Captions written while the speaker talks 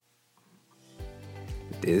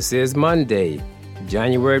This is Monday,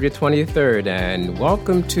 January the 23rd, and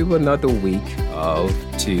welcome to another week of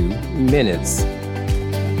 2 Minutes.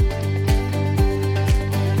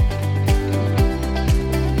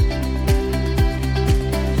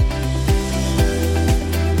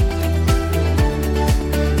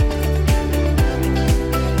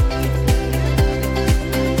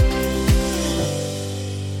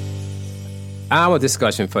 Our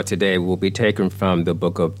discussion for today will be taken from the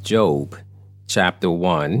book of Job, chapter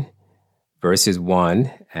 1, verses 1,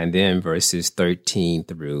 and then verses 13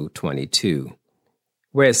 through 22,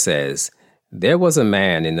 where it says, "There was a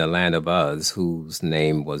man in the land of Uz whose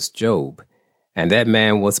name was Job, and that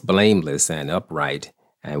man was blameless and upright,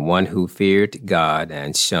 and one who feared God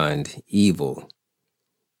and shunned evil.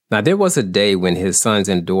 Now there was a day when his sons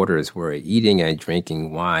and daughters were eating and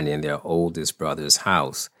drinking wine in their oldest brother's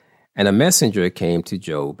house. And a messenger came to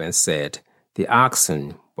Job and said, The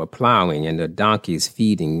oxen were plowing and the donkeys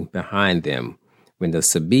feeding behind them, when the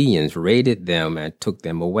Sabaeans raided them and took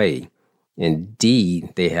them away.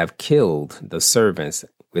 Indeed, they have killed the servants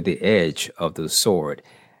with the edge of the sword,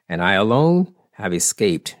 and I alone have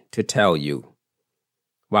escaped to tell you."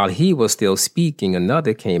 While he was still speaking,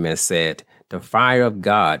 another came and said, "The fire of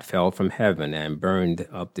God fell from heaven and burned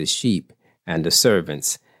up the sheep and the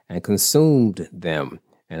servants and consumed them,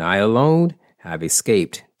 and I alone have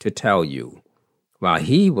escaped to tell you." While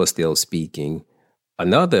he was still speaking,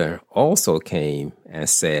 another also came and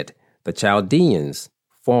said, "The Chaldeans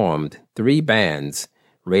formed 3 bands,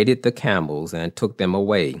 raided the camels, and took them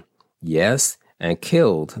away. Yes, and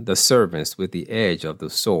killed the servants with the edge of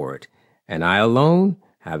the sword, and I alone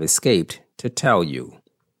have escaped to tell you."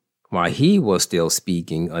 While he was still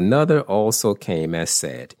speaking, another also came and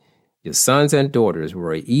said, "Your sons and daughters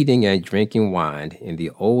were eating and drinking wine in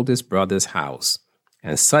the oldest brother's house,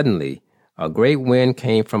 and suddenly a great wind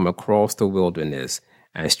came from across the wilderness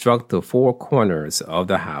and struck the 4 corners of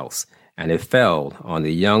the house, and it fell on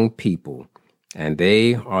the young people, and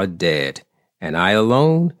they are dead, and I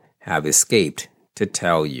alone have escaped to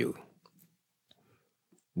tell you."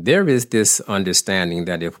 There is this understanding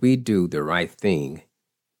that if we do the right thing,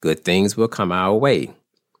 good things will come our way.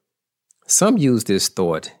 Some use this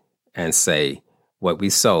thought and say, what we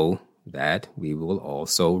sow, that we will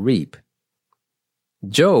also reap.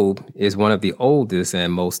 Job is one of the oldest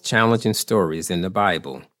and most challenging stories in the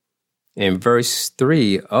Bible. In verse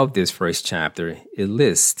 3 of this first chapter, it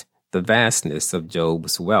lists the vastness of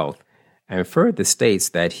Job's wealth and further states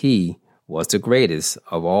that he was the greatest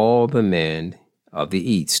of all the men of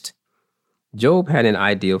the East. Job had an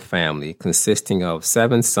ideal family consisting of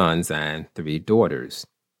 7 sons and 3 daughters.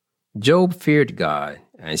 Job feared God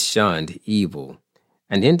and shunned evil,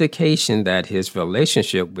 an indication that his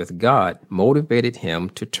relationship with God motivated him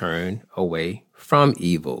to turn away from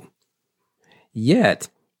evil. Yet,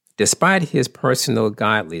 despite his personal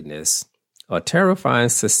godliness, a terrifying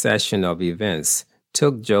succession of events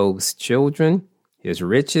took Job's children, his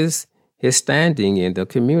riches, his standing in the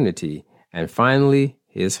community, and finally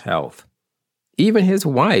his health. Even his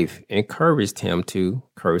wife encouraged him to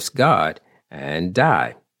curse God and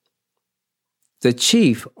die. The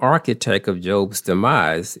chief architect of Job's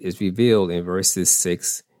demise is revealed in verses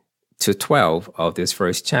 6 to 12 of this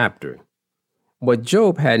first chapter. What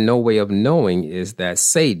Job had no way of knowing is that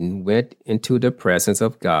Satan went into the presence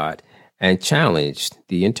of God and challenged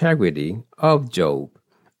the integrity of Job,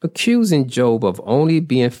 accusing Job of only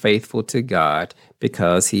being faithful to God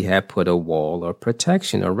because he had put a wall of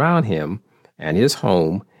protection around him and his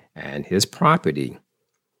home and his property.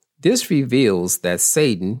 This reveals that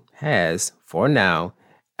Satan has, for now,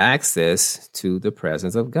 access to the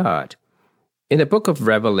presence of God. In the book of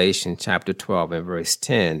Revelation, chapter 12 and verse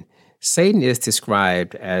 10, Satan is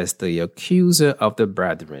described as the accuser of the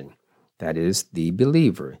brethren, that is, the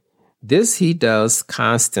believer. This he does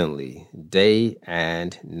constantly, day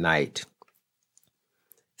and night.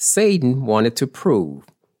 Satan wanted to prove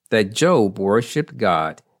that Job worshiped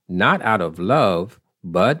God not out of love,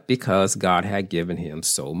 but because God had given him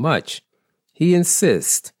so much. He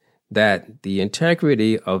insists that the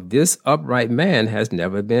integrity of this upright man has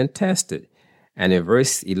never been tested. And in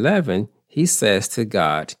verse 11, he says to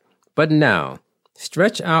God, "But now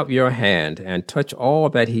stretch out your hand and touch all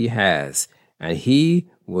that he has, and he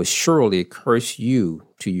will surely curse you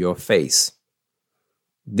to your face."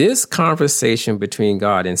 This conversation between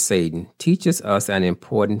God and Satan teaches us an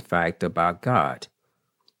important fact about God,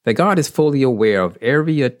 that God is fully aware of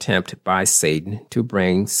every attempt by Satan to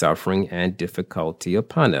bring suffering and difficulty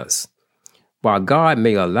upon us. While God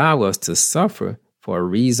may allow us to suffer for a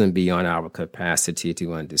reason beyond our capacity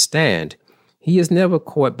to understand, he is never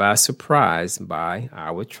caught by surprise by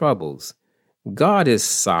our troubles. God is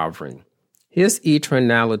sovereign. His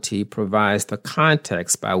eternality provides the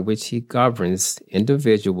context by which he governs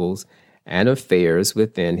individuals and affairs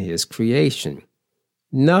within his creation.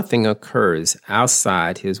 Nothing occurs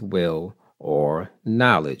outside his will or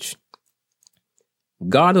knowledge.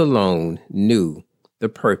 God alone knew the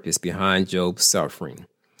purpose behind Job's suffering,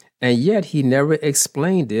 and yet he never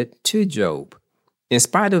explained it to Job. In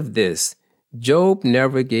spite of this, Job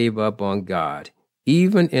never gave up on God,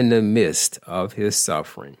 even in the midst of his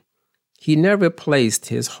suffering. He never placed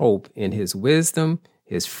his hope in his wisdom,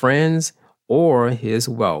 his friends, or his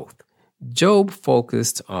wealth. Job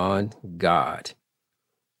focused on God.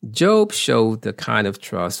 Job showed the kind of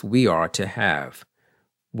trust we are to have.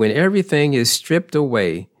 When everything is stripped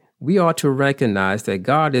away, we are to recognize that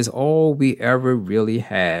God is all we ever really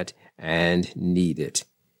had and needed.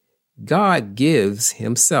 God gives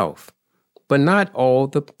himself, but not all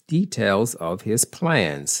the details of his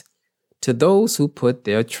plans, to those who put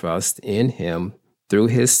their trust in him through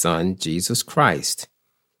his Son, Jesus Christ.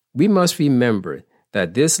 We must remember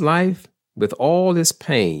that this life, with all its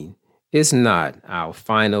pain, is not our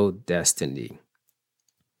final destiny.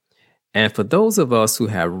 And for those of us who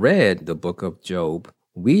have read the book of Job,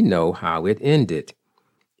 we know how it ended.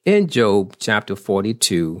 In Job chapter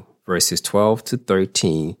 42, verses 12 to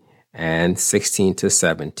 13 and 16 to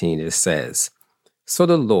 17, it says, "So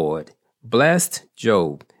the Lord blessed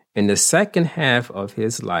Job in the second half of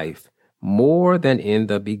his life more than in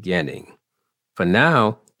the beginning. For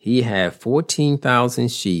now he had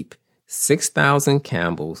 14,000 sheep, 6,000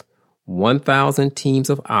 camels, 1,000 teams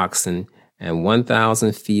of oxen, and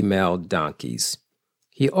 1,000 female donkeys.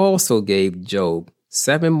 He also gave Job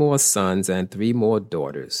 7 more sons and 3 more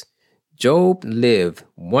daughters. Job lived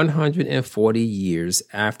 140 years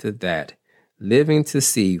after that, living to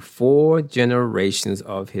see 4 generations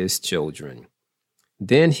of his children.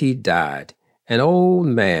 Then he died, an old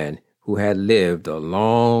man who had lived a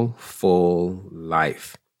long, full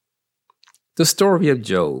life." The story of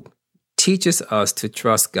Job teaches us to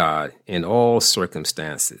trust God in all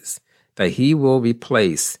circumstances, that he will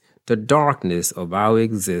replace the darkness of our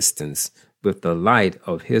existence with the light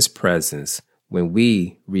of his presence when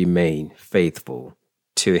we remain faithful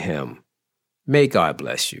to him. May God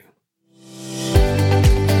bless you.